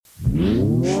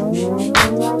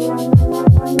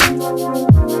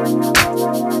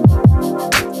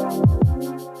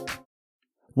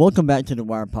Welcome back to the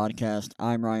Wire Podcast.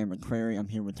 I'm Ryan McCrary. I'm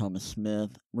here with Thomas Smith.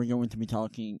 We're going to be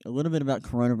talking a little bit about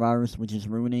coronavirus, which is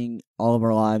ruining all of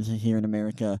our lives here in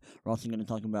America. We're also going to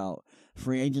talk about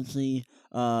free agency,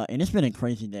 and it's been a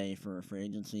crazy day for free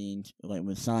agency, like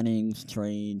with signings,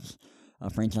 trades,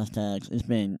 franchise tags. It's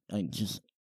been just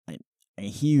a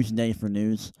huge day for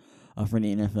news for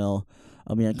the NFL.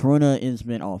 Corona has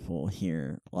been awful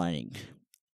here.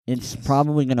 It's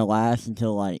probably going to last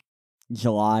until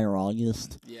July or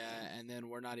August. Yeah, and then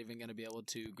we're not even going to be able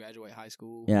to graduate high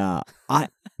school. Yeah.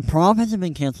 Prom hasn't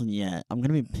been canceled yet. I'm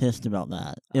going to be pissed about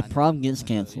that. If prom gets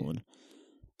canceled.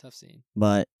 Tough scene.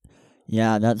 But,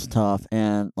 yeah, that's tough.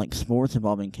 And, sports have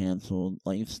all been canceled.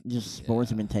 Sports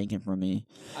have been taken from me.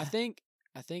 I think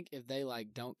if they,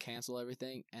 don't cancel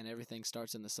everything and everything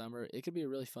starts in the summer, it could be a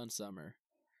really fun summer.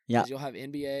 Yeah. Because you'll have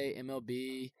NBA,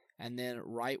 MLB, and then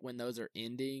right when those are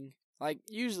ending,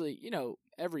 usually,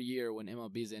 every year when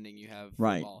MLB is ending, you have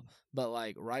football. Right.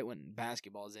 But, right when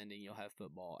basketball is ending, you'll have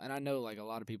football. And I know, a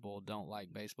lot of people don't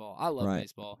like baseball. I love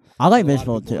baseball. I like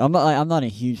baseball, too. I'm not a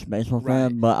huge baseball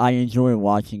fan, but I enjoy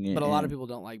watching it. But a lot of people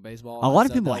don't like baseball. A lot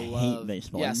of people hate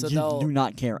baseball. Yeah, so they'll do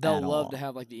not care at all. They'll love to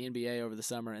have, the NBA over the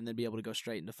summer and then be able to go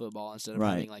straight into football instead of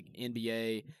having,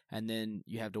 NBA, and then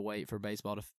you have to wait for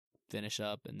baseball to finish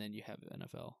up, and then you have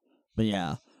NFL. But,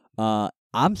 yeah.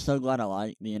 I'm so glad I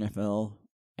like the NFL.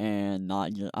 And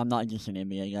I'm not just an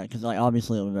NBA guy, because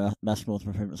obviously basketball is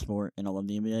my favorite sport, and I love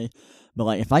the NBA.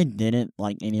 But if I didn't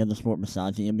like any other sport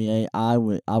besides the NBA, I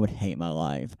would hate my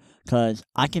life, because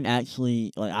I can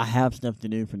actually I have stuff to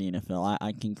do for the NFL.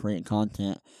 I can create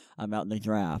content about the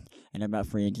draft and about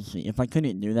free agency. If I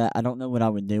couldn't do that, I don't know what I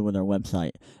would do with our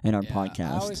website and our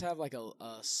podcast. I always have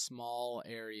a small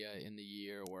area in the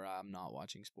year where I'm not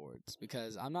watching sports,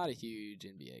 because I'm not a huge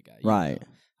NBA guy. Right.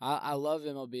 I love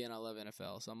MLB and I love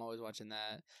NFL, so I'm always watching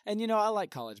that. And, I like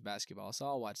college basketball, so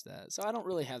I'll watch that. So I don't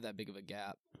really have that big of a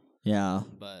gap. Yeah.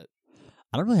 But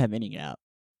I don't really have any gap,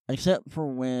 except for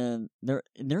when they're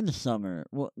in the summer.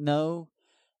 Well, no.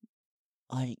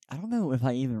 I don't know if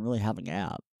I even really have a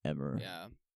gap ever. Yeah.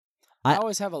 I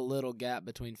always have a little gap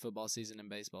between football season and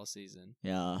baseball season.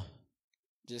 Yeah.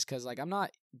 Just because, I'm not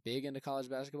big into college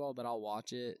basketball, but I'll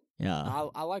watch it. Yeah.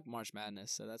 I like March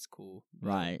Madness, so that's cool.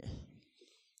 Right.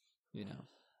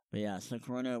 But yeah, so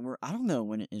Corona, I don't know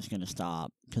when it's going to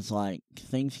stop, because,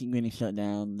 things keep getting shut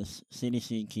down. The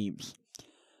CDC keeps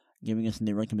giving us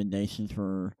new recommendations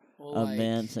for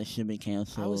events that should be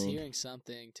canceled. I was hearing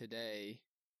something today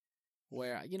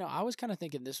where, I was kind of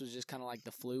thinking this was just kind of like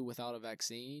the flu without a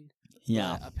vaccine.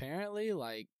 Yeah. But apparently,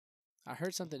 I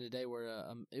heard something today where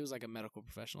it was a medical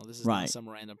professional. This is not some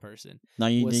random person. No,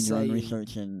 you did your own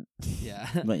research and... Yeah.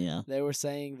 But, yeah. They were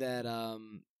saying that...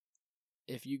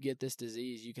 if you get this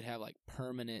disease, you could have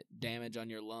permanent damage on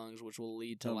your lungs, which will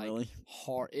lead to really?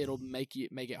 hard. It'll make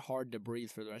it hard to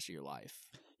breathe for the rest of your life.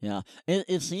 Yeah,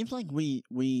 it seems like we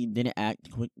didn't act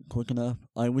quick enough.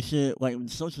 We should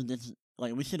social distance.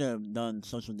 We should have done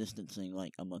social distancing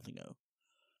a month ago.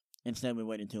 Instead, we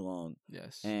waited too long.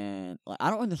 Yes. And I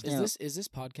don't understand. Is this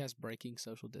podcast breaking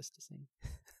social distancing?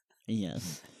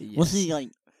 Yes. Yes. Well,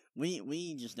 see,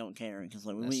 we just don't care, because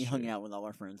we hung out with all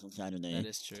our friends on Saturday. That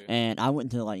is true. And I went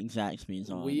to Zaxby's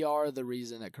on. We are the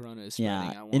reason that Corona is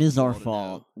spreading. Yeah, it is our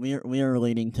fault. We are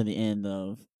leading to the end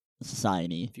of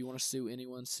society. If you want to sue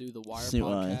anyone, sue the Wire sue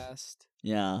podcast. Us.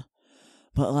 Yeah,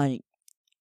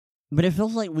 but it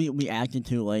feels like we acted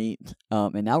too late.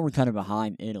 And now we're kind of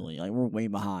behind Italy. We're way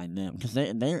behind them, because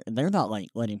they're not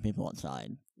letting people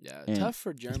outside. Yeah, and tough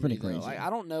for Germany, though. Crazy. I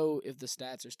don't know if the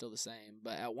stats are still the same,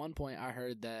 but at one point I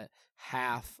heard that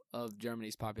half of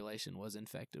Germany's population was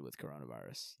infected with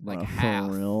coronavirus. Half.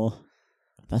 For real?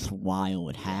 That's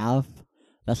wild. Half?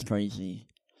 That's crazy.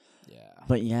 Yeah.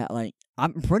 But yeah,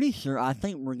 I'm pretty sure, I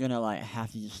think we're gonna,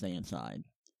 have to just stay inside.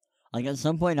 At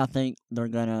some point, I think they're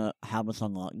gonna have us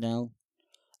on lockdown.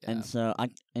 Yeah. And so,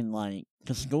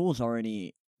 because school's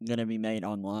already gonna be made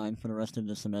online for the rest of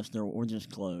the semester, or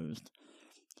just closed.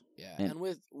 Yeah, and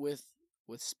with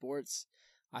sports,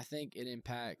 I think it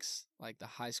impacts the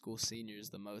high school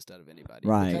seniors the most out of anybody.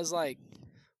 Right. Because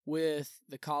with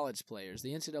the college players,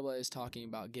 the NCAA is talking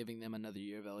about giving them another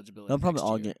year of eligibility. They'll probably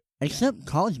all get, except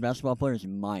college basketball players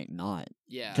might not.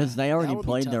 Yeah, because they already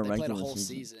played their regular played a whole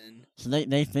season. So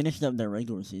they finished up their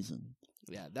regular season.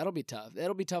 Yeah, that'll be tough.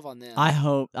 That'll be tough on them. I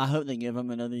hope they give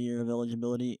them another year of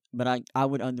eligibility, but I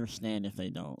would understand if they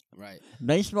don't. Right.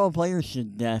 Baseball players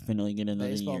should definitely get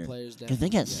another Baseball year. Players because they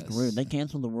got screwed. They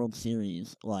canceled the World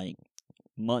Series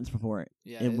months before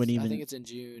it would even. I think it's in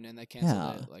June, and they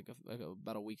canceled it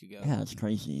about a week ago. Yeah, it's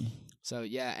crazy. So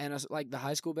yeah, and the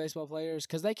high school baseball players,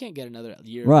 because they can't get another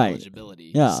year of right.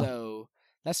 eligibility. Yeah. So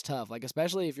that's tough. Like,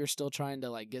 especially if you're still trying to,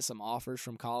 like, get some offers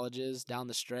from colleges down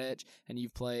the stretch, and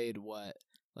you've played, what?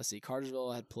 Let's see,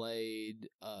 Cartersville had played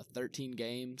 13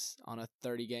 games on a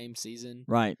 30-game season.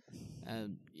 Right.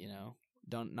 And,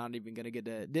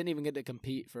 didn't even get to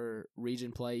compete for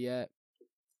region play yet.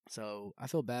 So I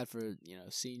feel bad for,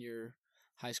 senior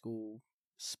high school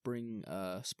spring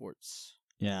sports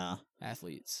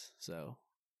athletes. So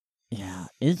yeah,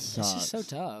 it sucks. It's just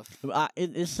so tough.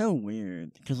 It's so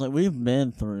weird because like we've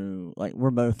been through like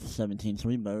we're both 17, so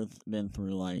we've both been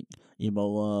through like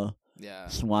Ebola,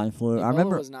 swine flu.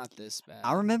 Ebola was not this bad.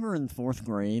 I remember in 4th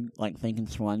grade like thinking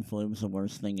swine flu was the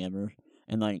worst thing ever,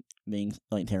 and like being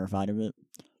like terrified of it,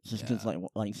 just because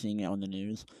like seeing it on the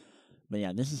news. But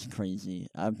yeah, this is crazy.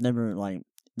 I've never like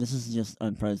this is just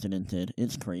unprecedented.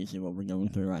 It's crazy what we're going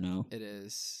through right now. It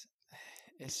is.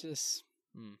 It's just.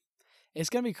 It's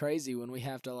going to be crazy when we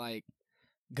have to, like,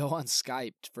 go on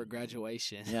Skype for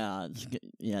graduation. Yeah, it's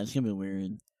going to be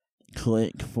weird.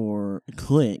 Click to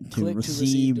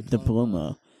receive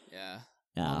diploma. Yeah.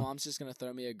 My mom's just going to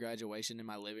throw me a graduation in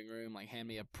my living room, like, hand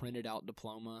me a printed out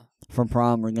diploma. For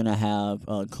prom, we're going to have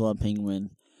Club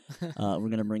Penguin. We're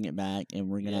going to bring it back, and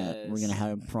we're going to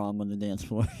have prom on the dance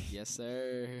floor. Yes,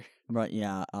 sir. But,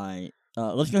 yeah,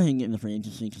 let's go ahead and get in the free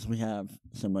agency because we have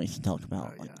so much to talk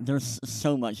about. There's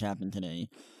so much happened today.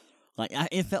 Like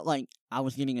it felt like I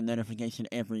was getting a notification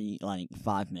every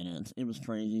 5 minutes. It was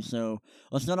crazy. So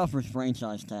let's start off with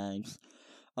franchise tags.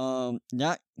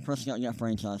 Dak Prescott got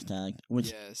franchise tagged,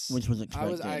 which was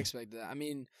expected. I expected that. I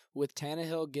mean, with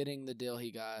Tannehill getting the deal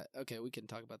he got, okay, we can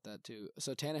talk about that too.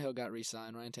 So Tannehill got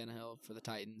re-signed, Ryan Tannehill for the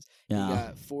Titans. Yeah. He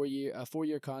got a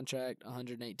 4-year contract,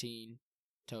 118.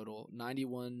 Total,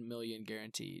 $91 million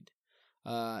guaranteed.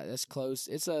 That's close.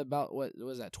 It's about what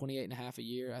was that, 28.5 a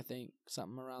year, I think,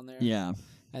 something around there. Yeah.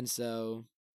 And so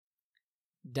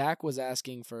Dak was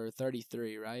asking for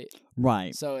 33, right?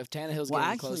 Right. So if Tannehill's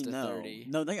getting close to 30,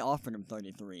 no, they offered him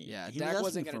 33. Yeah, Dak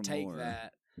wasn't going to take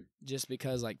that just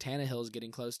because Tannehill's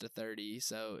getting close to 30.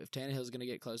 So if Tannehill's going to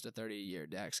get close to 30 a year,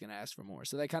 Dak's going to ask for more.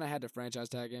 So they kind of had to franchise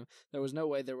tag him. There was no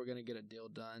way they were going to get a deal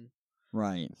done.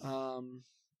 Right.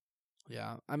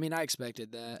 Yeah, I mean, I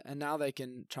expected that, and now they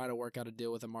can try to work out a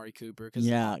deal with Amari Cooper because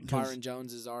Byron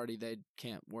Jones is already. They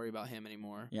can't worry about him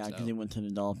anymore. Yeah, because he went to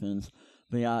the Dolphins.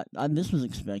 But yeah, this was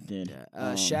expected.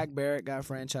 Yeah, Shaq Barrett got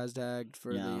franchise tagged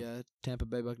for the Tampa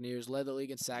Bay Buccaneers. Led the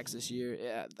league in sacks this year.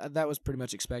 Yeah, that was pretty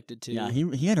much expected too. Yeah,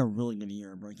 he had a really good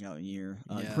year, a breakout year.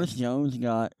 Chris Jones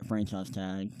got franchise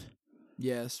tagged.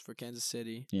 Yes, for Kansas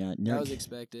City. Yeah, that was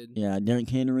expected. Yeah, Derrick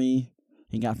Henry.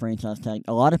 He got franchise tagged.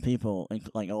 A lot of people,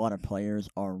 like a lot of players,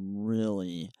 are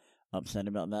really upset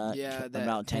about that. Yeah,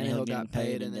 about Tannehill getting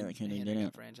paid and Derrick Henry didn't.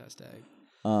 Got franchise tag.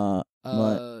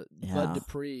 But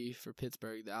Dupree for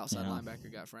Pittsburgh, the outside linebacker,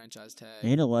 got franchise tag. He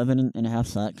had 11.5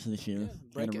 sacks this year.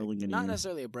 He had a really good year. Not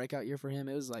necessarily a breakout year for him.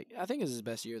 It was I think it was his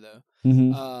best year though.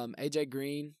 Mm-hmm. AJ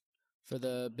Green for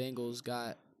the Bengals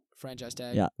got franchise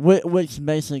tag. Yeah, which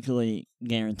basically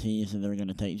guarantees that they're going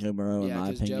to take Joe Burrow. In my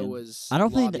opinion, Joe was. I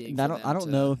don't think I don't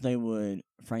know if they would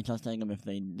franchise tag him if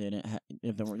they didn't.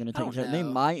 If they weren't going to take Joe, they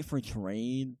might for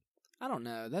trade. I don't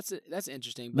know. That's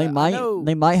interesting. They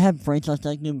might have franchise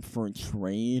tagged him for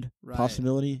trade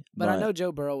possibility. But I know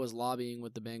Joe Burrow was lobbying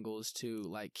with the Bengals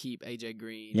to keep AJ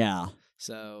Green. Yeah.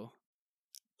 So.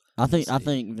 I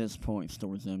think this points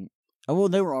towards them. Oh, well,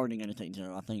 they were already going to take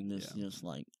Joe. I think this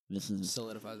this is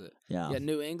solidifies it. Yeah. Yeah.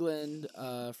 New England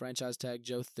franchise tag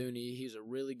Joe Thuney. He's a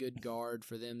really good guard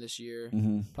for them this year.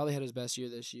 Mm-hmm. Probably had his best year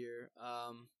this year.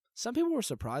 Some people were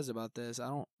surprised about this.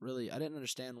 I didn't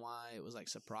understand why it was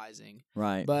surprising.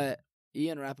 Right. But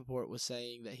Ian Rappaport was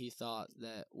saying that he thought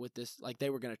that with this,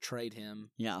 they were going to trade him.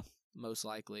 Yeah. Most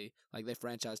likely, they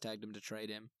franchise tagged him to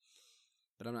trade him.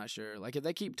 But I'm not sure. If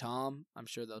they keep Tom, I'm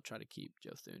sure they'll try to keep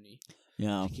Joe Thuney.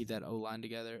 Yeah. To keep that O-line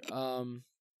together.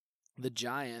 The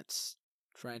Giants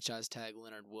franchise tag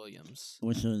Leonard Williams.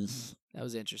 That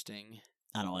was interesting.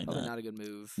 I don't like Probably that. Not a good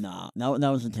move. Nah, that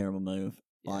was a terrible move.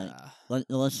 Yeah.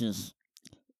 Let's just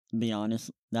be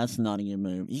honest. That's not a good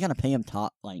move. You gotta pay him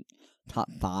top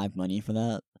 5 money for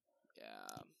that.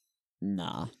 Yeah.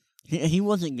 Nah. He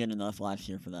wasn't good enough last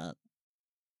year for that.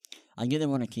 I get they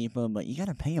want to keep him, but you got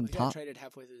to pay him top. He got traded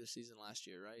halfway through the season last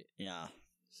year, right? Yeah.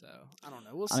 So, I don't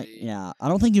know. We'll see. I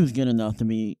don't think he was good enough to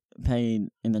be paid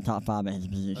in the top 5 at his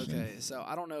position. Okay, so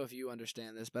I don't know if you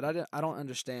understand this, but I don't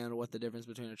understand what the difference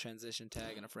between a transition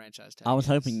tag and a franchise tag I was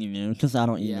hoping you knew, because I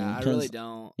don't either. Yeah, I really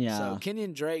don't. Yeah. So,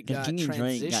 Kenyon Drake got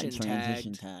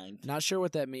transition tagged. Not sure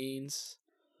what that means.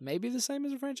 Maybe the same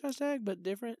as a franchise tag, but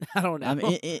different. I don't know. I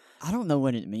mean, I don't know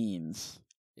what it means.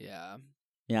 Yeah.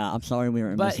 Yeah, I'm sorry we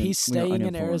were. But he's staying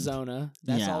in Arizona.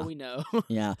 That's all we know.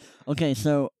 Yeah. Okay,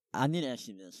 so I need to ask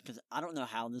you this because I don't know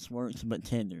how this works, but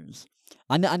tenders.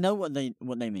 I know what they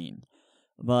mean,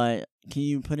 but can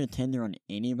you put a tender on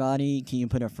anybody? Can you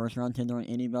put a first round tender on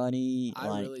anybody?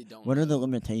 I really don't. What know. are the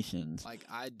limitations? Like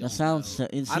I don't. That sounds so.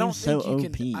 It seems so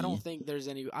OP. I don't think there's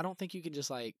any. I don't think you can just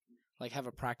like have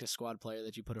a practice squad player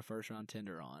that you put a first round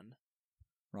tender on.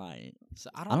 Right. So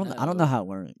I don't know. I don't know how it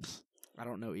works. I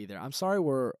don't know either. I'm sorry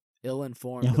we're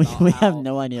ill-informed. Yeah, we have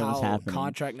no idea what's happening.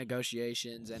 Contract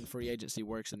negotiations and free agency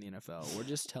works in the NFL. We're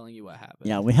just telling you what happened.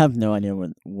 Yeah, we have no idea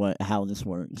how this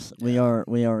works. Yeah.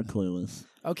 We are clueless.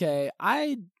 Okay,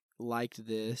 I liked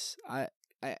this.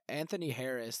 Anthony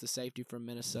Harris, the safety from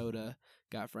Minnesota,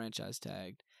 got franchise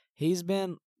tagged. He's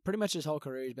been pretty much his whole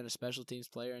career. He's been a special teams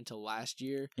player until last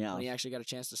year when he actually got a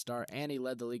chance to start, and he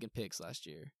led the league in picks last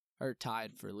year, or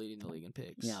tied for leading the league in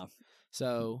picks. Yeah.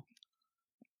 So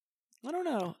I don't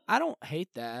know. I don't hate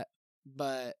that,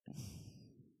 but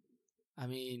I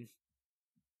mean,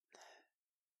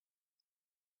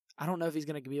 I don't know if he's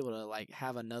gonna be able to like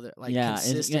have another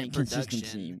consistent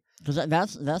production. Because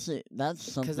that's it. That's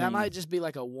something. Because that might just be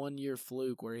like a 1-year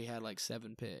fluke where he had like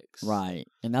 7 picks. Right,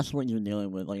 and that's what you're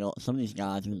dealing with. Like some of these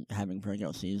guys are having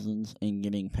breakout seasons and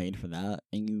getting paid for that,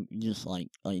 and you just like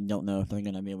don't know if they're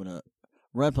gonna be able to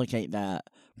replicate that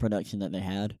production that they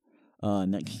had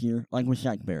next year. Like with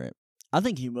Shaq Barrett. I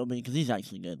think he will be because he's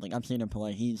actually good. Like I've seen him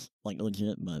play, he's like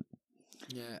legit. But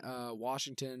yeah,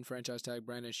 Washington franchise tag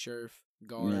Brandon Scherf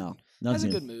guard. Yeah, that's a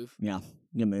good move. Yeah,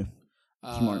 good move.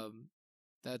 Smart.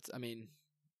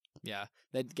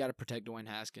 They got to protect Dwayne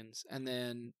Haskins, and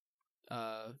then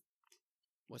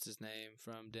what's his name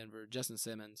from Denver, Justin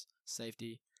Simmons,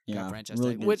 safety. Got franchise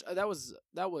tag. Good. Which that was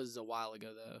a while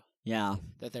ago though. Yeah,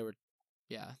 that they were.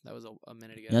 Yeah, that was a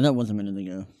minute ago. Yeah, that was a minute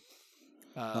ago.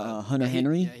 Hunter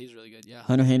Henry? Yeah, he's really good. Yeah,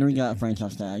 Hunter Henry got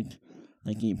franchise tagged.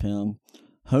 They keep him.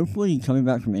 Hopefully, coming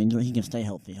back from injury, he can stay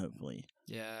healthy, hopefully.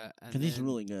 Yeah. Because he's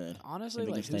really good. Honestly,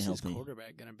 like, who's his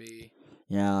quarterback going to be?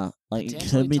 Yeah, like, it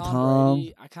could be Tom.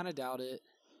 Brady. I kind of doubt it.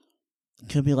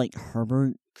 Could be, like,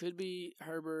 Herbert. Could be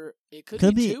Herbert. It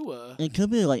could be Tua. It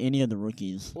could be, like, any of the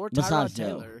rookies. Or Tyrod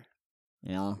Taylor.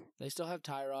 Yeah. They still have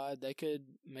Tyrod. They could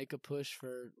make a push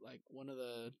for, like, one of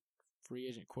the free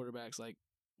agent quarterbacks, like,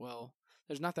 well...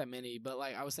 There's not that many, but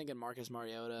like I was thinking Marcus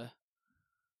Mariota,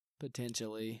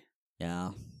 potentially.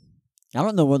 Yeah, I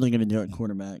don't know what they're gonna do at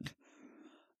quarterback.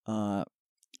 But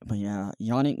yeah,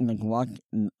 Yannick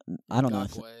Ngakoue. I don't know.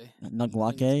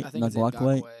 Ngakoue.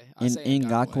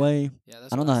 Ngakoue. Yeah,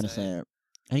 that's I don't know how to say it.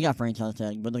 He got franchise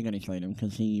tag, but they're gonna trade him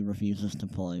because he refuses to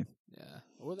play. Yeah,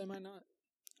 or they might not.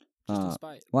 Just in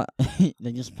spite. What?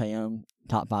 They just pay him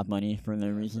top 5 money for no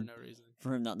reason. For no reason.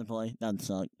 For him not to play, that'd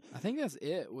suck. I think that's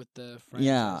it with the franchise.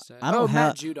 Yeah, I don't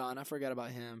have Matt Judon. I forgot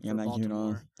about him. Yeah, Matt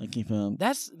Judon. They keep him.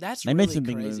 That's they really made some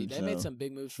crazy. Big moves, they made some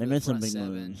big moves. They made some big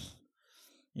moves.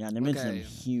 Yeah, they made some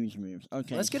huge moves.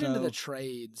 Okay, let's get into the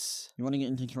trades. You want to get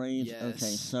into trades? Yes.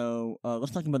 Okay, so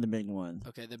let's talk about the big one.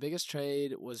 Okay, the biggest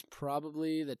trade was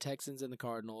probably the Texans and the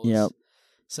Cardinals. Yep.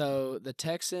 So the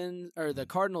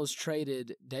Cardinals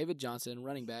traded David Johnson,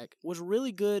 running back, was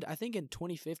really good. I think in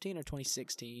 2015 or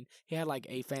 2016, he had like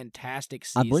a fantastic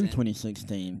season. I believe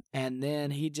 2016. And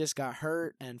then he just got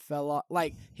hurt and fell off.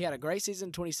 Like he had a great season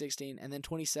in 2016, and then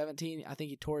 2017, I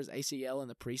think he tore his ACL in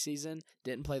the preseason.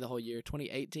 Didn't play the whole year.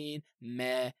 2018,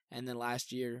 meh, and then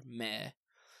last year, meh.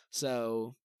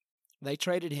 So they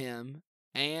traded him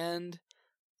and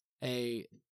a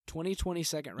 2020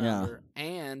 second rounder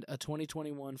and a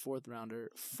 2021 fourth rounder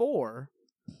for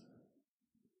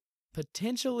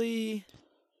potentially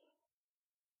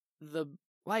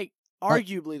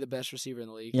arguably the best receiver in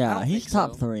the league. Yeah, he's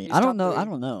top 3. I don't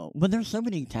know. But there's so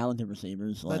many talented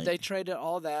receivers. But they traded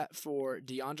all that for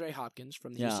DeAndre Hopkins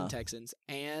from the Houston Texans,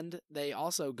 and they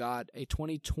also got a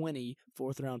 2020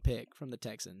 fourth round pick from the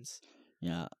Texans.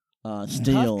 Yeah.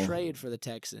 Steal. Tough trade for the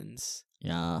Texans.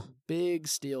 Yeah. Big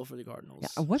steal for the Cardinals.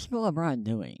 Yeah. What's Bill O'Brien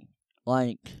doing?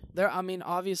 Like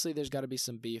obviously there's got to be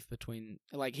some beef between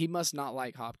he must not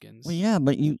like Hopkins. Well, yeah,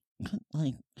 but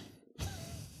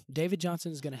David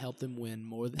Johnson is going to help them win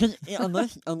more than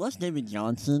unless David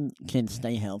Johnson can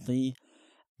stay healthy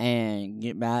and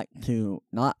get back to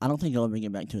I don't think he'll ever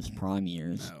get back to his prime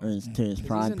years or to his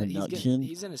prime production.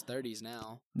 He's in his 30s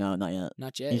now. No, not yet.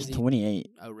 Not yet. He's 28.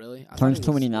 Oh, really? Turns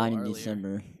 29 in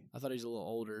December. I thought he was a little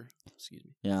older. Excuse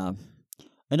me. Yeah.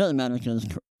 It doesn't matter because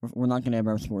we're not going to have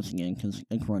our sports again because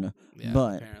of Corona. Yeah,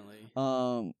 but,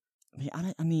 apparently.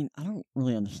 I don't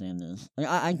really understand this.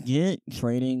 I get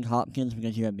trading Hopkins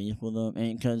because you have beef with him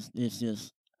and because it's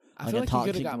just a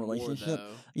toxic relationship.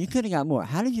 You could have got more.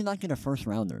 How did you not get a first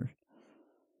rounder?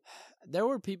 there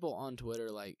were people on Twitter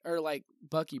like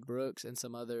Bucky Brooks and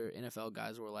some other NFL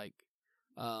guys were like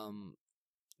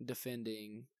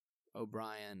defending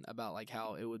O'Brien about like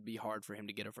how it would be hard for him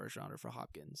to get a first rounder for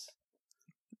Hopkins.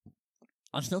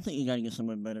 I still think you got to get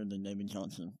someone better than David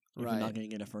Johnson if you're not going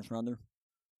to get a first rounder.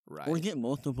 Right. Or get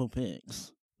multiple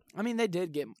picks. I mean, they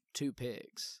did get 2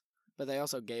 picks, but they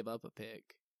also gave up a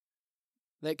pick.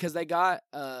 Because they got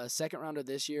a second rounder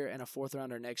this year and a fourth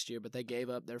rounder next year, but they gave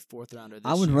up their fourth rounder this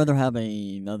year. I would rather have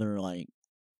another like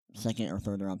second or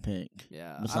third round pick.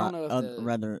 Yeah, I don't know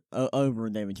if over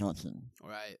David Johnson.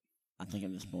 Right. I think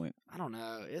at this point. I don't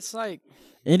know. It's like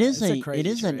it is a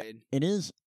crazy trade. It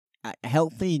is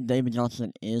healthy. David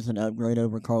Johnson is an upgrade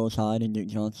over Carlos Hyde and Duke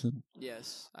Johnson.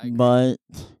 Yes, I agree. But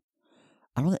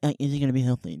I don't. Is he going to be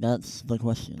healthy? That's the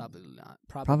question. Probably not.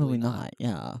 Probably not.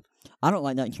 Yeah. I don't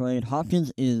like that trade.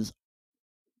 Hopkins is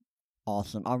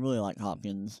awesome. I really like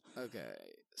Hopkins. Okay.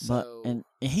 So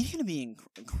he's going to be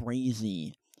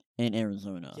crazy in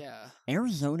Arizona. Yeah.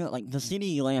 Arizona, like the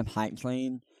CeeDee Lamb hype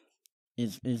train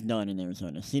is done in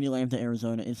Arizona. CeeDee Lamb to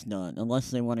Arizona, it's done. Unless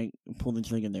they want to pull the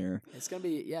trigger there. It's gonna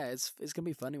be it's gonna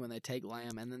be funny when they take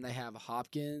Lamb and then they have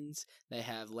Hopkins, they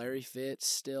have Larry Fitz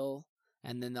still,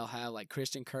 and then they'll have like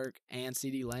Christian Kirk and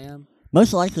CeeDee Lamb.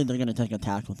 Most likely they're gonna take a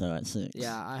tackle though at 6.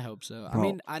 Yeah, I hope so. I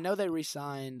mean, I know they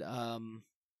re-signed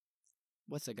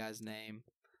what's the guy's name?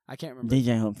 I can't remember.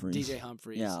 DJ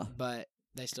Humphries. Yeah. But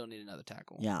they still need another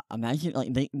tackle. Yeah, imagine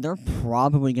like they're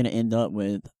probably gonna end up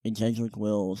with Jedrick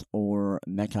Wills or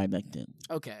McCrary Becton.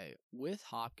 Okay, with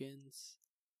Hopkins,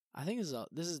 I think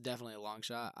this is definitely a long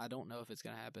shot. I don't know if it's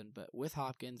gonna happen, but with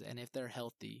Hopkins and if they're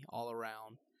healthy all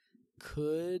around,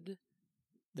 could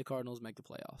the Cardinals make the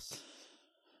playoffs?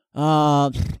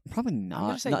 Probably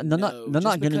not. They're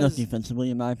not good enough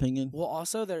defensively, in my opinion. Well,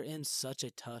 also they're in such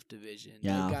a tough division.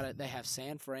 Yeah, they have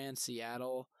San Fran,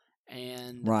 Seattle,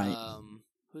 and right.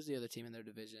 Who's the other team in their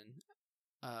division?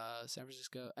 San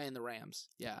Francisco and the Rams.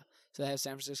 Yeah, so they have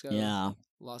San Francisco,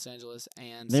 Los Angeles,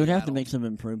 and they would Seattle. have to make some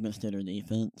improvements to their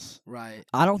defense. Right.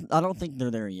 I don't think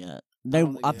they're there yet.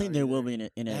 I think they will be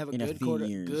in a few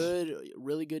years.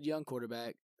 Really good young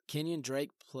quarterback. Kenyon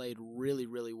Drake played really,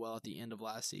 really well at the end of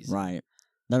last season. Right.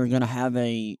 They're going to have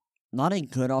not a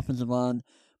good offensive line,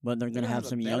 but they're going to have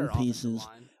some young pieces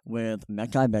with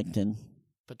McCrary Becton.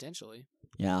 Potentially.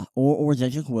 Yeah. Or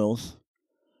Jedrick Wills.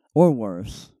 Or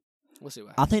worse. We'll see what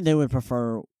happens. I think they would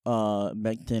prefer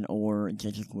Becton or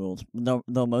Jedrick Wills.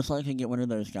 They'll most likely get one of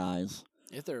those guys.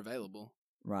 If they're available.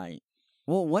 Right.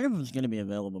 Well, one of them is going to be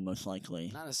available most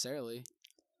likely. Not necessarily.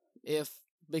 If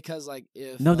they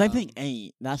picked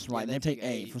 8. That's right. Yeah, they picked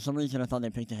 8. For some reason, I thought they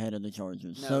picked ahead of the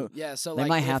Chargers. So they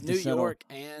might have to New settle. York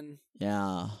and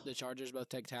the Chargers both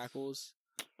take tackles,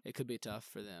 it could be tough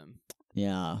for them.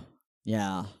 Yeah.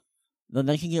 Then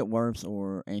they can get Wirfs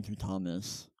or Andrew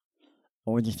Thomas,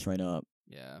 or just trade up.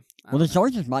 Yeah. Well, the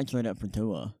Chargers might trade up for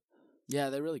Tua. Yeah,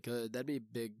 they really could. That'd be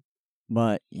big.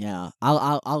 But yeah,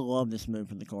 I love this move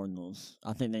for the Cardinals.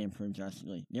 I think they improved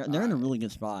drastically. They're in a really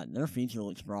good spot. Their future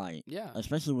looks bright. Yeah,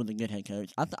 especially with a good head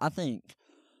coach. I think,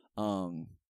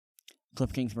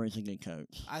 Cliff Kingsbury's a good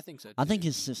coach. I think so too. I think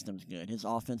his system's good. His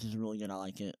offense is really good. I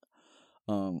like it.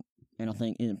 And I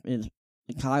think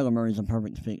Kyler Murray's a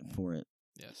perfect fit for it.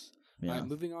 Yes. Yeah. All right,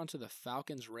 moving on to the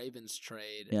Falcons-Ravens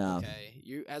trade. Yeah. Okay,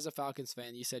 you as a Falcons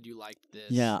fan, you said you liked this.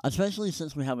 Yeah, especially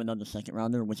since we have another second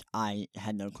rounder, which I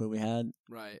had no clue we had.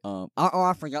 Right.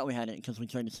 I forgot we had it because we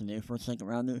traded Sanu for a second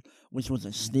rounder, which was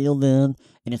a steal then,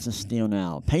 and it's a steal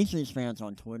now. Patriots fans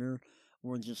on Twitter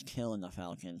were just killing the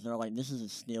Falcons. They're like, "This is a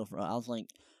steal for us." I was like,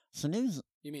 "Sanu's."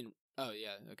 You mean? Oh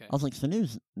yeah, okay. I was like,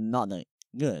 "Sanu's not that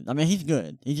good. I mean, he's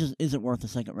good. He just isn't worth a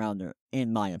second rounder,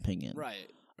 in my opinion."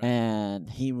 Right. And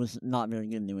he was not very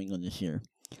good in New England this year.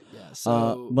 Yeah.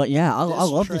 So, but yeah, I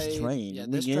love this trade. Yeah,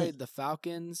 trade, the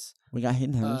Falcons. We got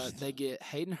Hayden Hurst. They get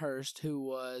Hayden Hurst, who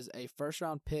was a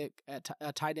first-round pick,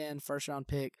 a tight end first-round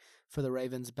pick for the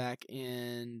Ravens back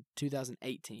in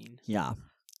 2018. Yeah.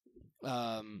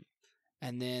 And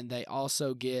then they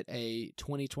also get a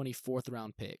 2020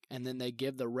 4th-round pick. And then they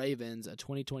give the Ravens a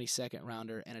 2020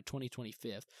 second-rounder and a 2020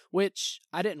 5th, which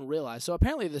I didn't realize. So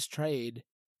apparently this trade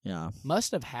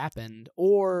must have happened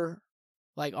or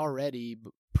already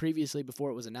previously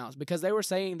before it was announced, because they were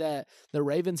saying that the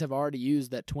Ravens have already used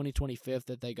that 2020 5th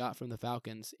that they got from the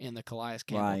Falcons in the Calais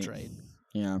Campbell trade.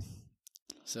 Yeah.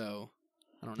 So,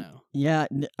 I don't know. Yeah,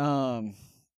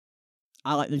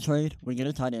 I like the trade. We get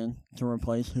a tight end to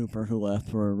replace Hooper, who left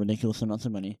for ridiculous amounts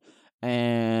of money.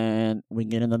 And we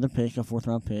get another pick, a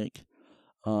 4th-round pick.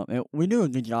 And we do a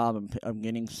good job of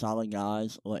getting solid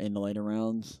guys in the later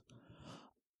rounds.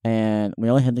 And we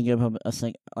only had to give up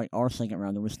our second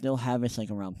rounder. We still have a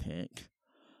second round pick.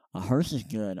 Hurst is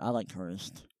good. I like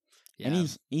Hurst. Yeah.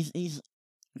 And he's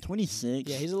 26.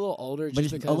 Yeah, he's a little older, but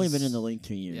he's only been in the league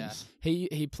 2 years. Yeah,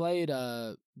 he played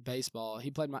baseball.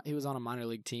 He was on a minor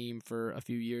league team for a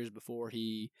few years before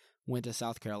he went to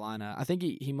South Carolina. I think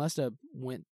he must have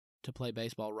went to play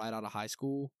baseball right out of high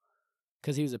school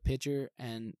because he was a pitcher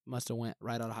and must have went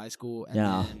right out of high school and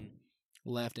then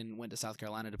left and went to South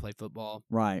Carolina to play football.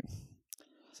 Right.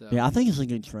 So yeah, I think it's a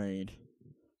good trade.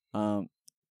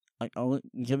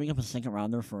 Giving up a second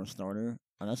rounder for a starter.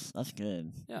 That's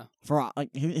good. Yeah. For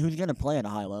who's gonna play at a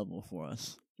high level for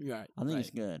us. Right. I think it's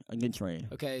good. A good trade.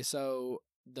 Okay, so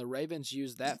the Ravens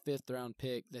used that 5th round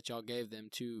pick that y'all gave them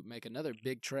to make another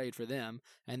big trade for them,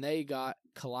 and they got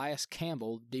Calais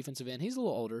Campbell, defensive end. He's a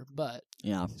little older, but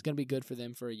it's gonna be good for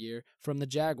them for a year from the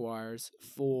Jaguars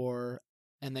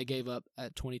and they gave up a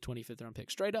 2020 5th round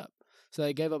pick straight up. So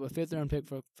they gave up a 5th round pick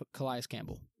for Calais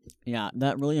Campbell. Yeah,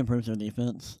 that really improves their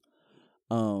defense.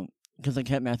 Because they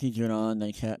kept Matthew Judon,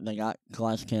 they got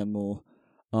Calais Campbell.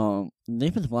 The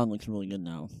defensive line looks really good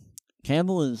now.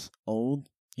 Campbell is old.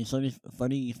 He's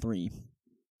 33.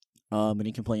 But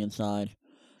he can play inside.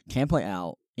 Can play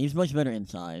out. He's much better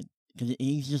inside because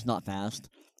he's just not fast.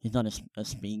 He's not a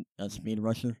speed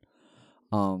rusher.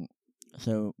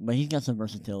 But he's got some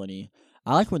versatility.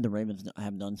 I like what the Ravens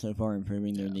have done so far,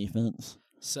 improving their defense.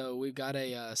 So we've got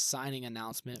a signing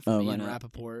announcement from Ian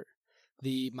Rappaport.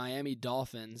 The Miami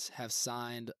Dolphins have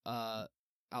signed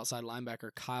outside linebacker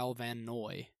Kyle Van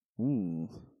Noy. Ooh.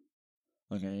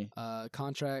 Okay.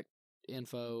 Contract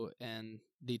info and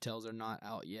details are not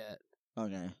out yet.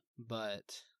 Okay.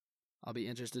 But I'll be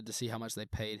interested to see how much they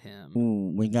paid him.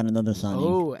 Ooh, we got another signing.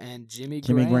 Oh, and Jimmy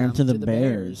Graham to the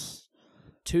Bears.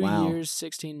 2 years,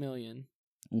 $16 million.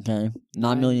 Okay.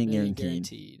 $9 million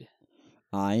guaranteed.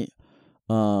 All right.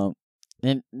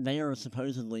 And they are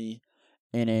supposedly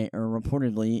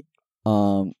reportedly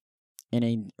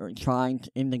in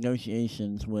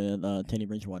negotiations with Teddy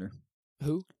Bridgewater.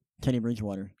 Who? Teddy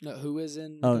Bridgewater. No, who is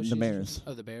in the Bears.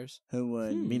 Oh, the Bears. Who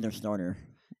would be their starter.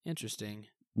 Interesting.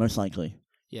 Most likely.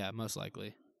 Yeah, most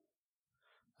likely.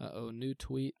 New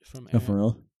tweet from For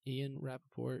real? Ian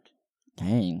Rappaport.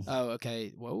 Dang. Oh,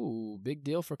 okay. Whoa, big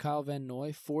deal for Kyle Van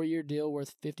Noy. 4-year deal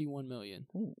worth $51 million.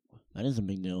 Ooh, that is a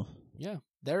big deal. Yeah.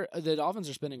 The Dolphins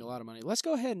are spending a lot of money. Let's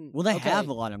go ahead and... Well, they have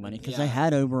a lot of money because they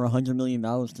had over $100 million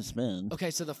to spend.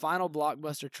 Okay, so the final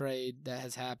blockbuster trade that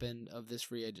has happened of this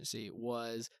free agency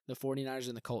was the 49ers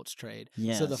and the Colts trade.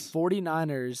 Yes. So the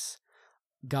 49ers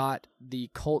got the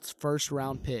Colts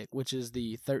first-round pick, which is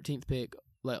the 13th pick,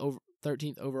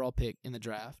 13th overall pick in the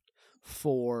draft,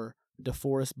 for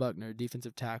DeForest Buckner,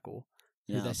 defensive tackle,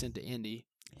 who they sent to Indy.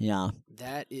 Yeah.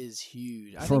 That is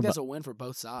huge. I think that's a win for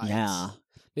both sides. Yeah.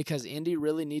 Because Indy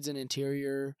really needs an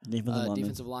interior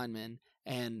defensive lineman,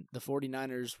 and the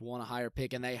 49ers want a higher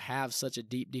pick, and they have such a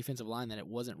deep defensive line that it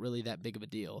wasn't really that big of a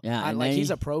deal. Yeah, he's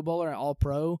a Pro Bowler, an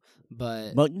All-Pro,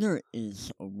 but... Buckner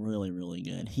is really, really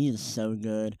good. He is so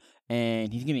good,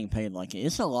 and he's getting paid like it.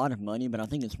 It's a lot of money, but I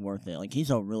think it's worth it. Like, he's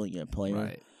a really good player.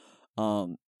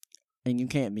 Right. And you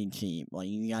can't be cheap. Like,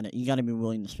 you gotta be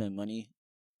willing to spend money.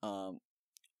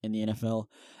 In the NFL,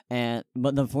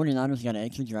 but the 49ers got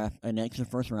an extra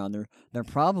first rounder. They're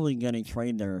probably going to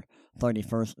trade their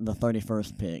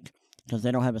 31st pick because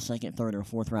they don't have a second, third, or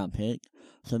fourth round pick.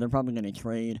 So they're probably going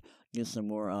to get some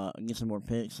more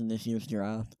picks in this year's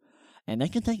draft, and they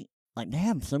can take they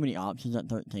have so many options at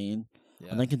 13.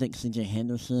 Yeah. They could take C.J.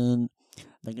 Henderson.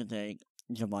 They could take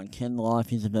Javon Kinlaw if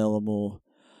he's available.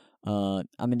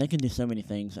 They can do so many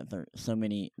things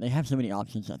They have so many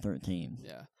options at 13.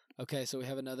 Yeah. Okay, so we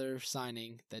have another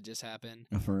signing that just happened.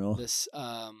 For real?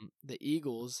 The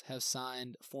Eagles have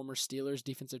signed former Steelers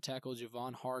defensive tackle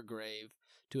Javon Hargrave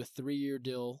to a 3-year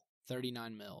deal, $39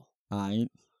 million. All right.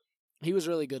 He was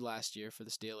really good last year for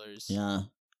the Steelers. Yeah.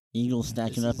 Eagles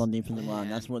stacking up on defensive line.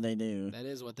 That's what they do. That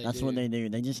is what they do. That's what they do.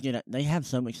 They just they have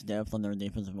so much depth on their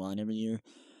defensive line every year.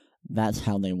 That's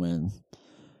how they win.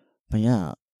 But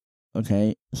yeah.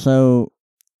 Okay. So...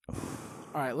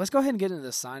 All right, let's go ahead and get into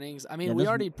the signings. We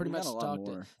already pretty much talked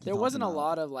it. There wasn't a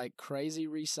lot of crazy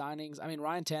re-signings.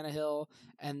 Ryan Tannehill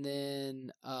and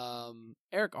then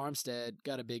Eric Armstead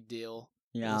got a big deal.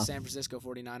 Yeah. The San Francisco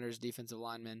 49ers defensive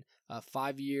lineman, a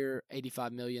 5-year,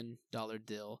 $85 million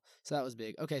deal. So that was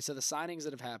big. Okay, so the signings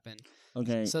that have happened.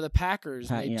 Okay. So the Packers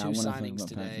made 2 signings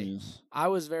today. I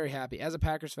was very happy. As a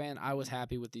Packers fan, I was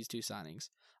happy with these 2 signings.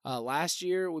 Last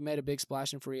year, we made a big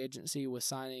splash in free agency with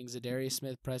signing Zadarius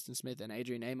Smith, Preston Smith, and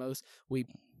Adrian Amos. We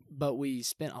but we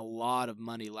spent a lot of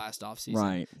money last offseason.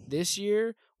 Right. This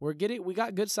year, we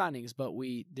got good signings, but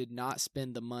we did not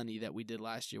spend the money that we did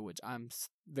last year, which I'm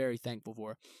very thankful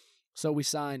for. So we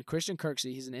signed Christian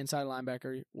Kirksey. He's an inside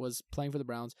linebacker, was playing for the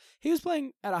Browns. He was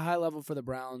playing at a high level for the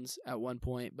Browns at one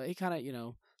point, but he kind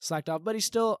of, slacked off. But he's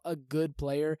still a good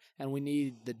player, and we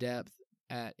need the depth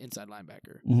at inside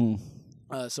linebacker.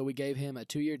 Mm-hmm. So we gave him a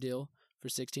 2-year deal for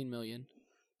 $16 million.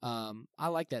 I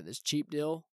like that. This cheap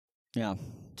deal. Yeah.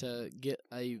 To get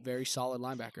a very solid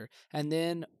linebacker. And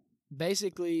then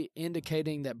basically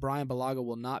indicating that Brian Balaga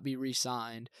will not be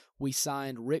re-signed, we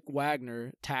signed Rick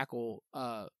Wagner, tackle,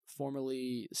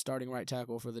 formerly starting right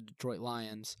tackle for the Detroit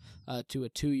Lions, to a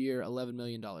 2-year, $11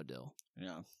 million deal.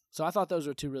 Yeah. So I thought those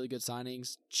were two really good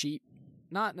signings. Cheap,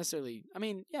 not necessarily,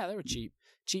 yeah, they were cheap.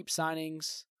 Cheap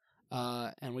signings,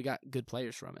 and we got good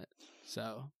players from it.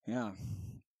 So. Yeah.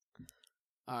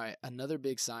 All right, another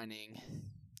big signing.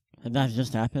 Did that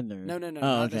just happened? Or? No.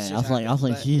 Oh, okay. I was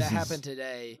like, Jesus. That happened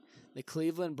today. The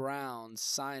Cleveland Browns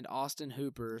signed Austin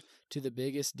Hooper to the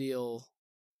biggest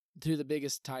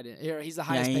tight end. He's the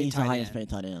highest paid tight end. He's the highest paid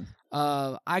tight end.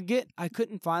 I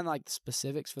couldn't find like the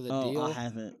specifics for the deal. I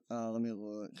haven't. Let me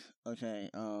look. Okay.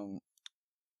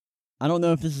 I don't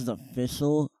know if this is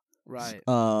official. Right.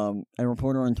 A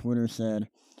reporter on Twitter said,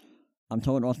 I'm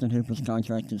told Austin Hooper's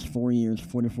contract is 4 years,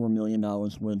 $44 million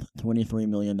with $23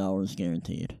 million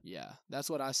guaranteed. Yeah, that's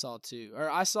what I saw too. Or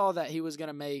I saw that he was going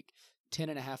to make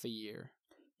 $10.5 a year.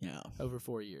 Yeah. Over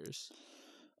 4 years.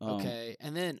 Okay,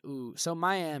 and then, so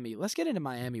Miami. Let's get into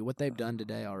Miami, what they've done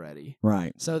today already.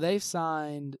 Right. So they've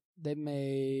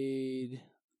made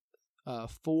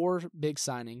 4 big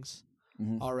signings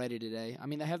already today. I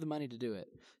mean, they have the money to do it.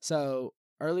 So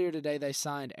earlier today, they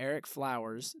signed Eric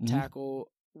Flowers,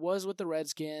 tackle, was with the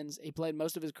Redskins. He played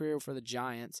most of his career for the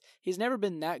Giants. He's never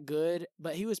been that good,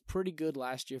 but he was pretty good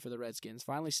last year for the Redskins.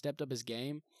 Finally stepped up his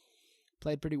game,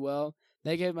 played pretty well.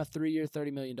 They gave him a 3-year,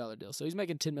 $30 million deal. So he's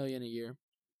making $10 million a year.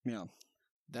 Yeah.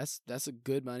 That's a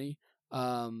good money.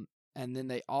 And then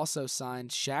they also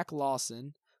signed Shaq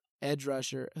Lawson, edge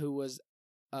rusher, who was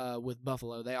with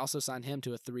Buffalo. They also signed him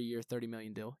to a 3-year, $30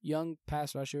 million deal. Young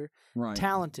pass rusher, right.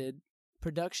 Talented.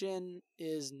 Production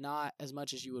is not as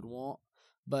much as you would want,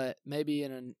 but maybe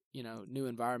in a new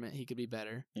environment he could be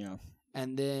better. Yeah.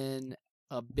 And then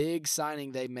a big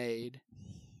signing they made,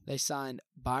 they signed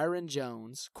Byron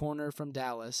Jones, corner from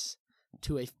Dallas,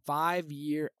 to a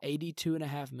 5-year,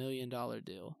 $82.5 million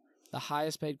deal, the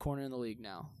highest paid corner in the league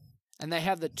now. And they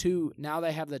have the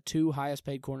two highest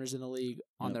paid corners in the league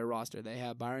on their roster. They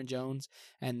have Byron Jones,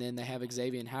 and then they have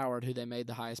Xavier Howard, who they made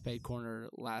the highest paid corner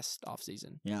last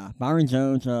offseason. Yeah, Byron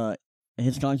Jones,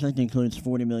 his contract includes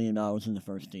 $40 million in the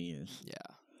first 2 years.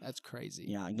 Yeah, that's crazy.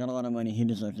 Yeah, he got a lot of money. He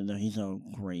deserves it, though. He's a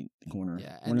great corner.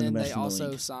 Yeah, and then they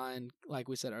also signed, like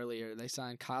we said earlier, they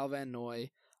signed Kyle Van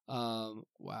Noy.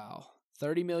 Wow.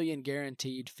 $30 million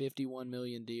guaranteed, $51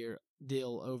 million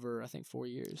deal over, I think, 4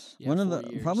 years. Yeah,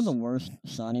 probably the worst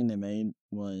signing they made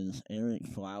was Eric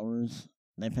Flowers.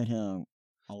 They paid him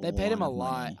a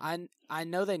lot. I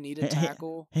know they need a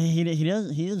tackle. He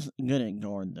is good at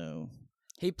guard though.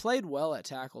 He played well at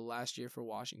tackle last year for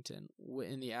Washington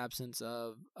in the absence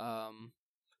of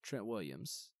Trent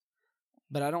Williams.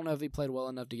 But I don't know if he played well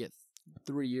enough to get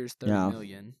 3 years, $30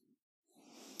 million.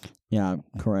 Yeah,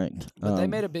 correct. But they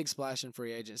made a big splash in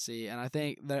free agency, and I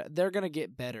think they're going to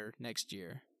get better next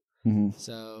year. Mm-hmm.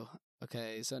 So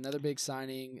another big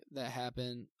signing that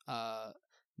happened,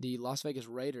 the Las Vegas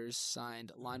Raiders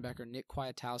signed linebacker Nick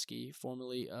Kwiatkowski,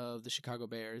 formerly of the Chicago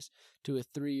Bears, to a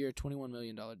 3-year, $21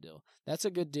 million deal. That's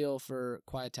a good deal for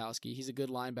Kwiatkowski. He's a good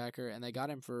linebacker, and they got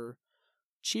him for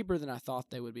cheaper than I thought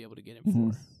they would be able to get him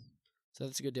for. So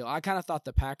that's a good deal. I kind of thought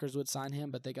the Packers would sign him,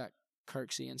 but they got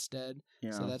Kirksey instead,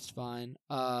 so that's fine.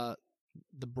 The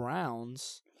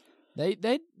Browns, they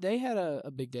had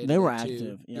a big day. They were too.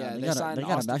 active. Yeah, they signed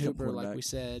Austin Hooper, like we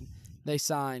said. They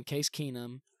signed Case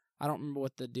Keenum. I don't remember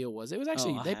what the deal was. It was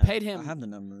actually they paid him. I have the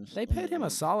numbers. They paid him a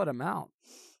solid amount.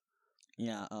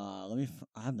 Yeah.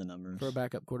 I have the numbers for a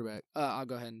backup quarterback. I'll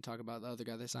go ahead and talk about the other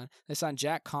guy they signed. They signed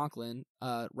Jack Conklin,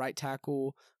 right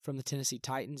tackle from the Tennessee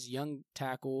Titans, young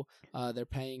tackle. They're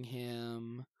paying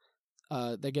him.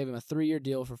 They gave him a 3-year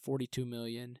deal for $42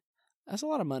 million. That's a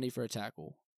lot of money for a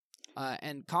tackle.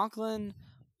 And Conklin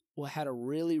had a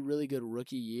really, really good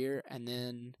rookie year, and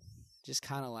then just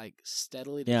kind of like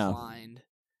steadily declined.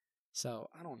 So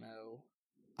I don't know.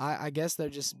 I guess they're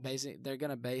just they're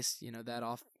gonna base that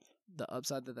off the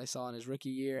upside that they saw in his rookie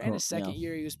year. And his second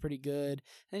year he was pretty good,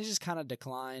 and he just kind of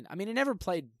declined. I mean, he never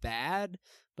played bad,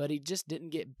 but he just didn't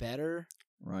get better.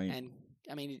 Right. And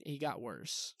I mean, he got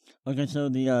worse. Okay, so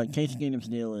the Case Keenum's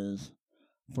deal is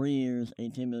 3 years,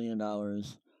 $18 million, $10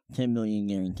 million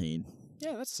guaranteed.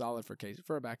 Yeah, that's solid for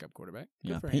a backup quarterback.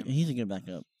 Good Yeah, for him. he's a good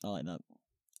backup. I like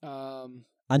that. Um,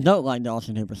 I don't like the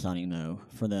Austin Hooper signing, though,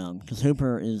 for them, because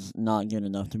Hooper is not good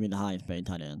enough to be the highest paid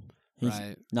tight end. He's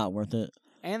not worth it.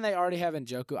 And they already have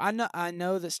Njoku. I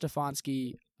know that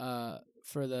Stefanski,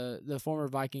 for the former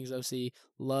Vikings OC,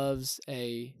 loves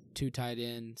a 2 tight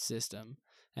end system,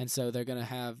 and so they're going to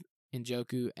have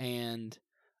Njoku and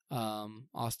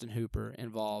Austin Hooper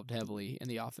involved heavily in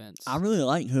the offense. I really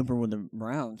like Hooper with the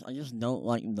Browns. I just don't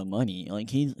like the money. Like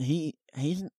he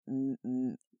isn't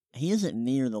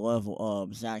near the level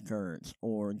of Zach Ertz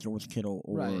or George Kittle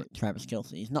or Travis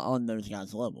Kelce. He's not on those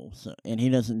guys' level, and he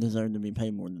doesn't deserve to be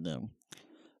paid more than them.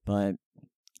 But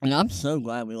and I'm so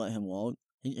glad we let him walk.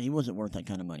 He wasn't worth that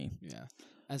kind of money. Yeah.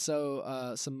 And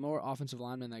so some more offensive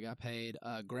linemen that got paid.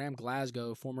 Graham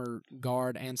Glasgow, former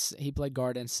guard, he played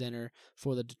guard and center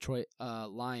for the Detroit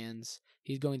Lions.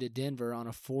 He's going to Denver on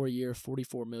a 4-year,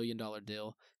 $44 million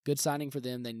deal. Good signing for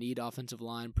them. They need offensive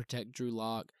line, protect Drew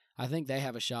Lock. I think they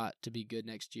have a shot to be good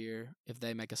next year if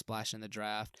they make a splash in the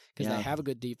draft because they have a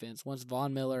good defense. Once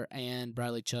Von Miller and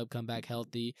Bradley Chubb come back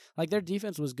healthy, like their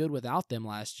defense was good without them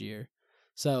last year.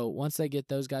 So once they get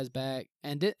those guys back,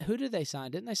 and who did they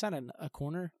sign? Didn't they sign a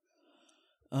corner?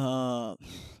 I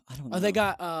don't know. Oh, they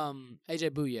got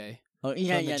AJ Bouye. Oh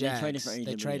yeah, they traded for AJ.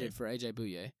 They traded for AJ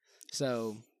Bouye.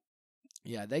 So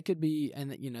yeah, they could be,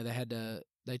 and they had to.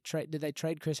 Did they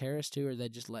trade Chris Harris too, or they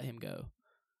just let him go?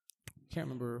 Can't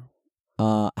remember.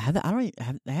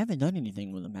 They haven't done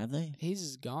anything with him, have they?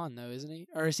 He's gone though, isn't he?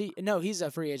 Or is he? No, he's a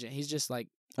free agent. He's just like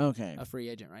a free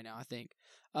agent right now, I think.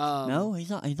 No, he's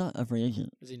not. He's not a free agent.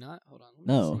 Is he not? Hold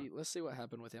on. Let's see what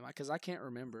happened with him because I can't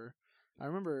remember. I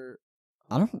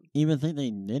don't even think they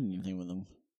did anything with him.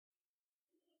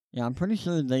 Yeah, I'm pretty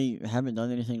sure they haven't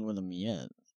done anything with him yet.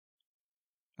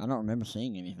 I don't remember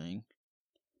seeing anything.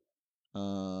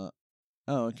 Oh,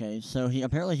 okay. So he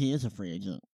is a free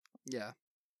agent. Yeah,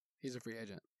 he's a free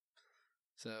agent.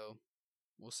 So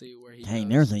we'll see where he goes. Goes.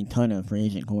 There's a ton of free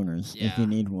agent corners if you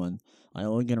need one. Like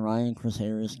Logan Ryan, Chris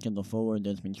Harris, Kendall Fuller,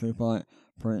 Desmond Trufant,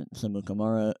 Prince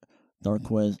Amukamara,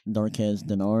 Darquez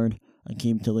Denard,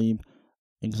 Akeem Talib,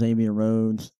 Xavier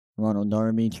Rhodes, Ronald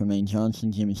Darby, Tremaine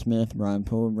Johnson, Jimmy Smith, Brian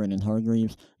Poole, Brendan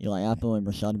Hargreaves, Eli Apple, and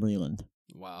Rashad Breeland.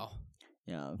 Wow.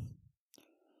 Yeah.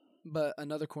 But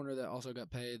another corner that also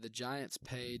got paid, the Giants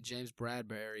paid James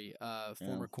Bradbury,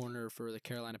 former corner for the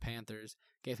Carolina Panthers,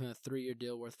 gave him a 3-year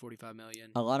deal worth $45 million.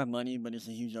 A lot of money, but it's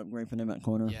a huge upgrade for them at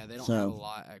corner. Yeah, they don't have a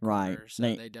lot at corner, so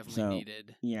they definitely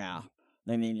needed. Yeah,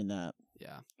 they needed that.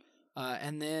 Yeah.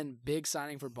 And then big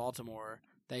signing for Baltimore,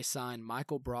 they signed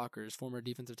Michael Brockers, former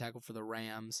defensive tackle for the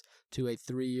Rams, to a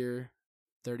 3-year,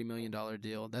 $30 million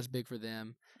deal. That's big for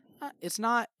them. It's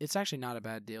actually not a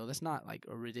bad deal. That's not like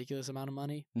a ridiculous amount of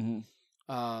money. Mm-hmm.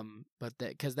 But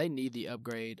because they need the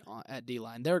upgrade at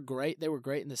D-line. They're great. They were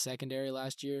great in the secondary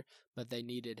last year, but they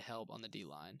needed help on the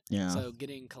D-line. Yeah. So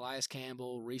getting Calais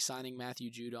Campbell, re-signing Matthew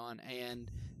Judon,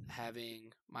 and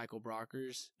having Michael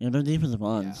Brockers. Yeah, their defensive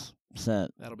line's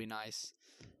set. That'll be nice.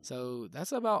 So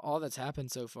that's about all that's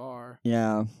happened so far.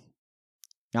 Yeah.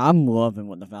 I'm loving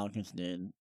what the Falcons did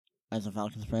as a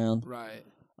Falcons fan. Right.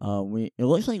 It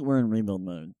looks like we're in rebuild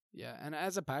mode. Yeah, and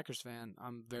as a Packers fan,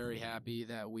 I'm very happy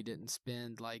that we didn't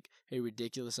spend like a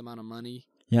ridiculous amount of money.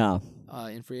 Yeah.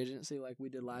 In free agency like we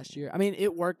did last year. I mean,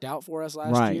 it worked out for us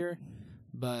last year,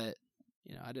 but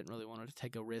I didn't really want to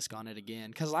take a risk on it again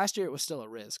because last year it was still a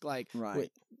risk. Like,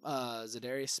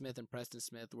 Zadarius Smith and Preston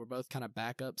Smith were both kind of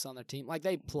backups on their team. Like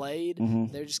they played,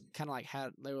 they were just kind of like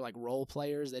they were like role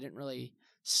players. They didn't really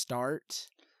start.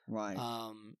 Right.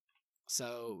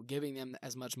 So giving them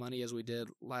as much money as we did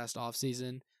last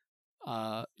offseason,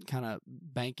 kind of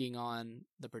banking on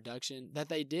the production that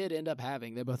they did end up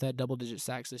having. They both had double-digit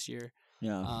sacks this year.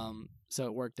 Yeah. So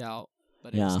it worked out,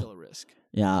 but it was still a risk.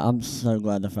 Yeah, I'm so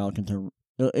glad the Falcons are.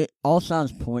 All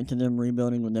signs point to them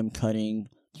rebuilding with them cutting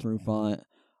Trufant,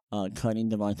 cutting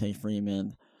Devontae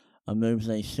Freeman, moves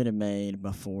they should have made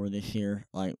before this year.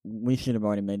 Like we should have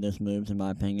already made those moves, in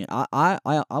my opinion. I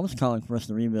was calling for us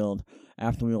to rebuild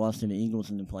after we lost to the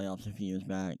Eagles in the playoffs a few years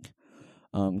back,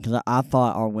 because I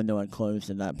thought our window had closed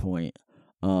at that point,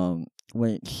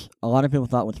 which a lot of people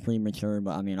thought was premature.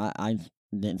 But I mean, I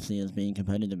didn't see us being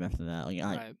competitive after that. Like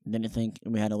I didn't think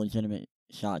we had a legitimate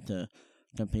shot to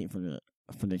compete for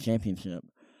the championship.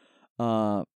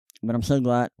 But I'm so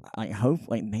glad. I hope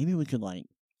maybe we could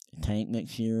tank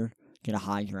next year, get a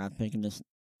high draft pick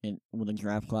with a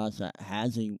draft class that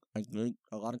has a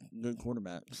lot of good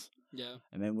quarterbacks. Yeah.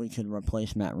 And then we could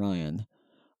replace Matt Ryan.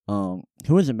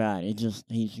 Who isn't bad. It's just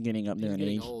he's getting up there in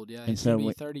age. Old, yeah. And he's so gonna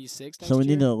be 36 next so we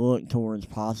year? need to look towards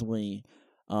possibly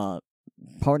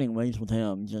parting ways with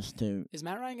him just to. Is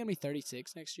Matt Ryan gonna be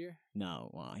 36 next year?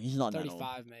 No, he's not 35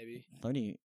 that old. maybe.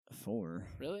 34.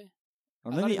 Really?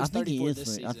 Or maybe I think he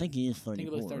is. I think he is 34. I think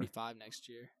he'll be 35 next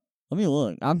year. Let me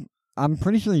look. I'm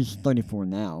pretty sure he's 34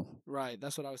 now. Right,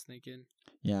 that's what I was thinking.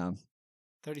 Yeah.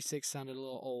 36 sounded a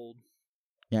little old.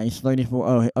 Yeah, he's 34.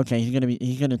 Oh, okay.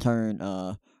 He's gonna turn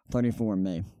 34 in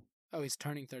May. Oh, he's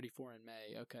turning 34 in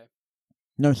May. Okay.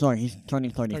 No, sorry, he's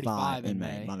turning 35 in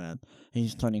May. My bad.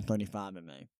 He's turning 35 in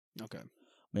May. Okay.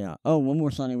 Yeah. Oh, one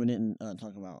more signing we didn't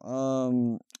talk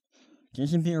about.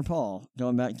 Jason Pierre-Paul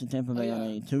going back to Tampa Bay on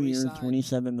a 2-year,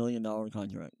 $27 million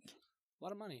contract. A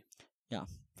lot of money. Yeah,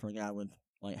 for a guy with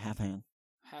like half a hand.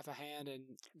 Half a hand and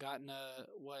got in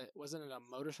wasn't it a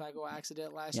motorcycle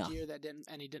accident last year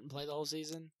and he didn't play the whole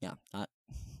season? Yeah.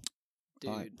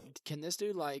 Dude, can this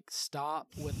dude stop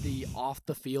with the off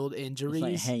the field injuries?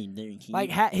 It's hey, dude,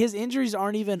 his injuries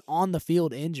aren't even on the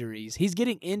field injuries. He's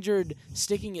getting injured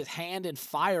sticking his hand in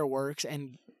fireworks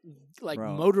and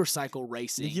motorcycle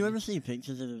racing. Did you ever see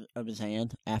pictures of his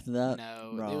hand after that?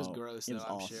 No, Bro, it was gross. It was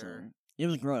I'm awesome. sure. It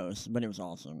was gross, but it was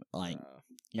awesome.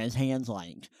 Yeah, his hands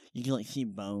you can see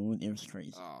bone. It was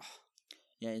crazy. Oh.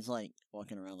 Yeah, he's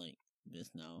walking around like this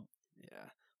now. Yeah.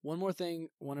 One more thing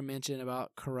I want to mention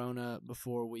about Corona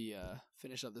before we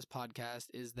finish up this podcast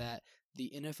is that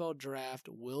the NFL draft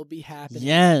will be happening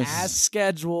as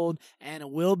scheduled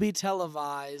and will be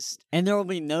televised. And there will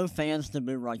be no fans to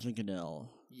boo Roger Goodell.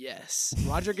 Yes.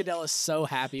 Roger Goodell is so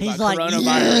happy about coronavirus.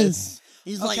 Yes!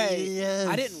 He's yes.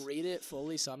 I didn't read it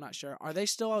fully, so I'm not sure. Are they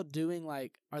still doing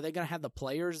are they going to have the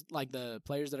players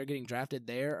that are getting drafted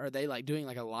there? Or are they doing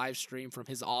a live stream from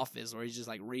his office where he's just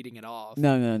reading it off?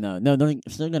 No. They're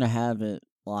still going to have it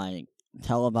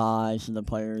televised, and the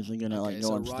players are going to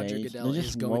go on Roger stage. Goodell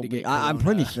is going to get I'm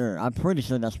pretty sure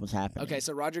that's what's happening. Okay,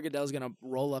 so Roger Goodell's going to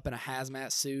roll up in a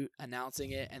hazmat suit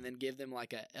announcing it and then give them a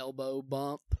elbow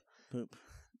bump. Poop.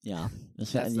 Yeah.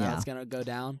 That's how it's going to go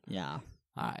down? Yeah.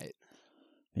 All right.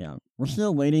 Yeah. We're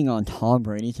still waiting on Tom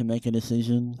Brady to make a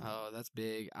decision. Oh, that's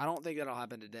big. I don't think that'll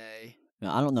happen today. No,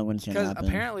 I don't know when it's going to happen. Because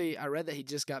apparently I read that he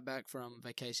just got back from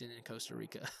vacation in Costa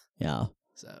Rica. Yeah.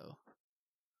 So.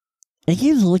 It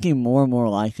keeps looking more and more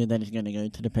likely that he's going to go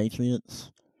to the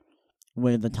Patriots,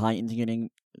 with the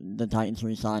Titans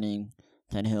re-signing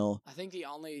Tannehill. I think the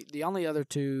only other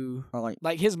two are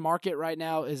his market right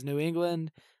now is New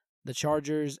England, the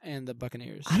Chargers, and the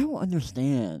Buccaneers. I don't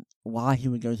understand why he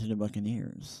would go to the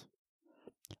Buccaneers.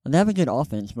 They have a good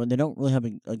offense, but they don't really have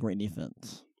a great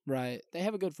defense. Right. They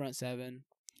have a good front seven.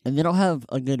 And they don't have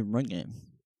a good run game.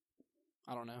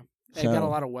 I don't know. They've got a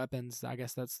lot of weapons. I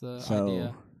guess that's the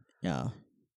idea. Yeah.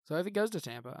 So if he goes to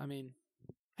Tampa,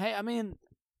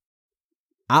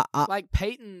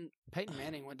 Peyton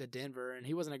Manning went to Denver, and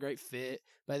he wasn't a great fit,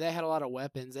 but they had a lot of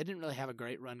weapons. They didn't really have a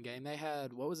great run game. They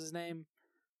had, what was his name?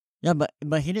 Yeah,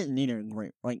 but he didn't need a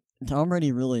great Tom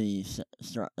Brady really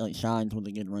shines with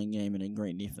a good run game and a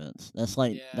great defense. That's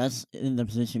that's in the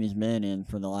position he's been in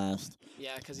for the last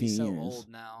because he's so old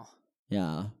now.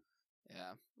 Yeah.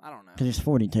 Yeah, I don't know. Because he's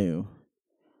 42,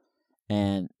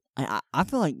 and I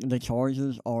feel like the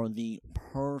Chargers are the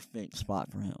perfect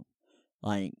spot for him,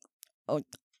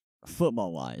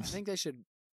 football wise. I think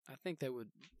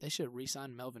they should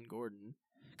re-sign Melvin Gordon,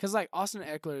 because Austin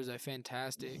Eckler is a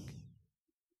fantastic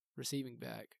receiving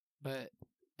back,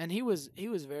 and he was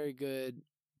very good.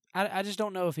 I just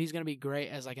don't know if he's gonna be great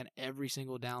as an every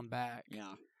single down back.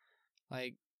 Yeah,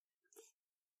 I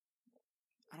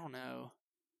don't know.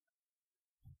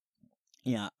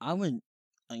 Yeah, I would.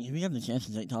 If you have the chance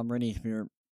to take Tom Brady, if you're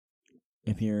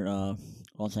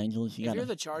Los Angeles, if you're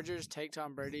the Chargers, take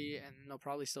Tom Brady, and they'll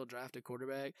probably still draft a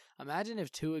quarterback. Imagine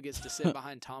if Tua gets to sit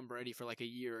behind Tom Brady for a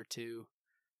year or two.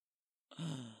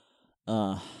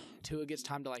 Tua gets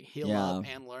time to heal up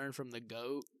and learn from the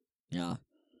GOAT. Yeah,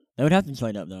 they would have to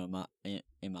trade up though,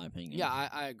 in my opinion. Yeah,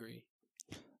 I agree.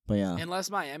 But yeah,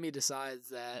 unless Miami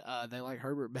decides that they like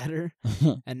Herbert better,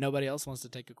 and nobody else wants to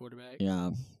take a quarterback.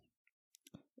 Yeah.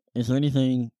 Is there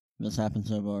anything that's happened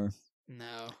so far?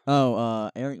 No. Oh,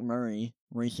 Eric Murray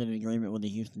reached an agreement with the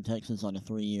Houston Texans on a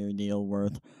 3-year deal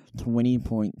worth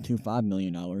 $20.25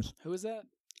 million. Who is that?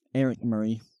 Eric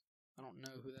Murray. I don't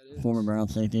know who that is. Former Brown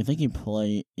safety. I think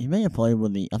he may have played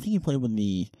with the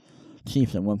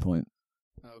Chiefs at one point.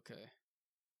 Okay.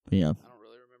 But yeah. I don't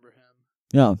really remember him.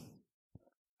 Yeah.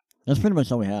 That's pretty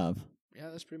much all we have. Yeah,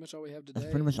 that's pretty much all we have today.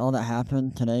 That's pretty much all that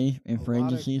happened today in free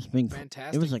agency.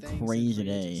 It was a crazy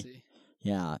day.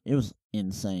 Yeah, it was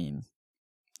insane.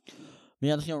 But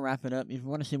yeah, that's going to wrap it up. If you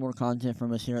want to see more content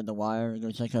from us here at The Wire,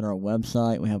 go check out our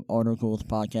website. We have articles,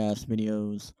 podcasts,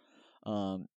 videos,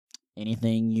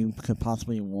 anything you could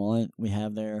possibly want, we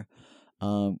have there.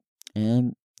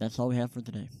 And that's all we have for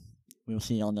today. We'll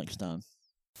see y'all next time.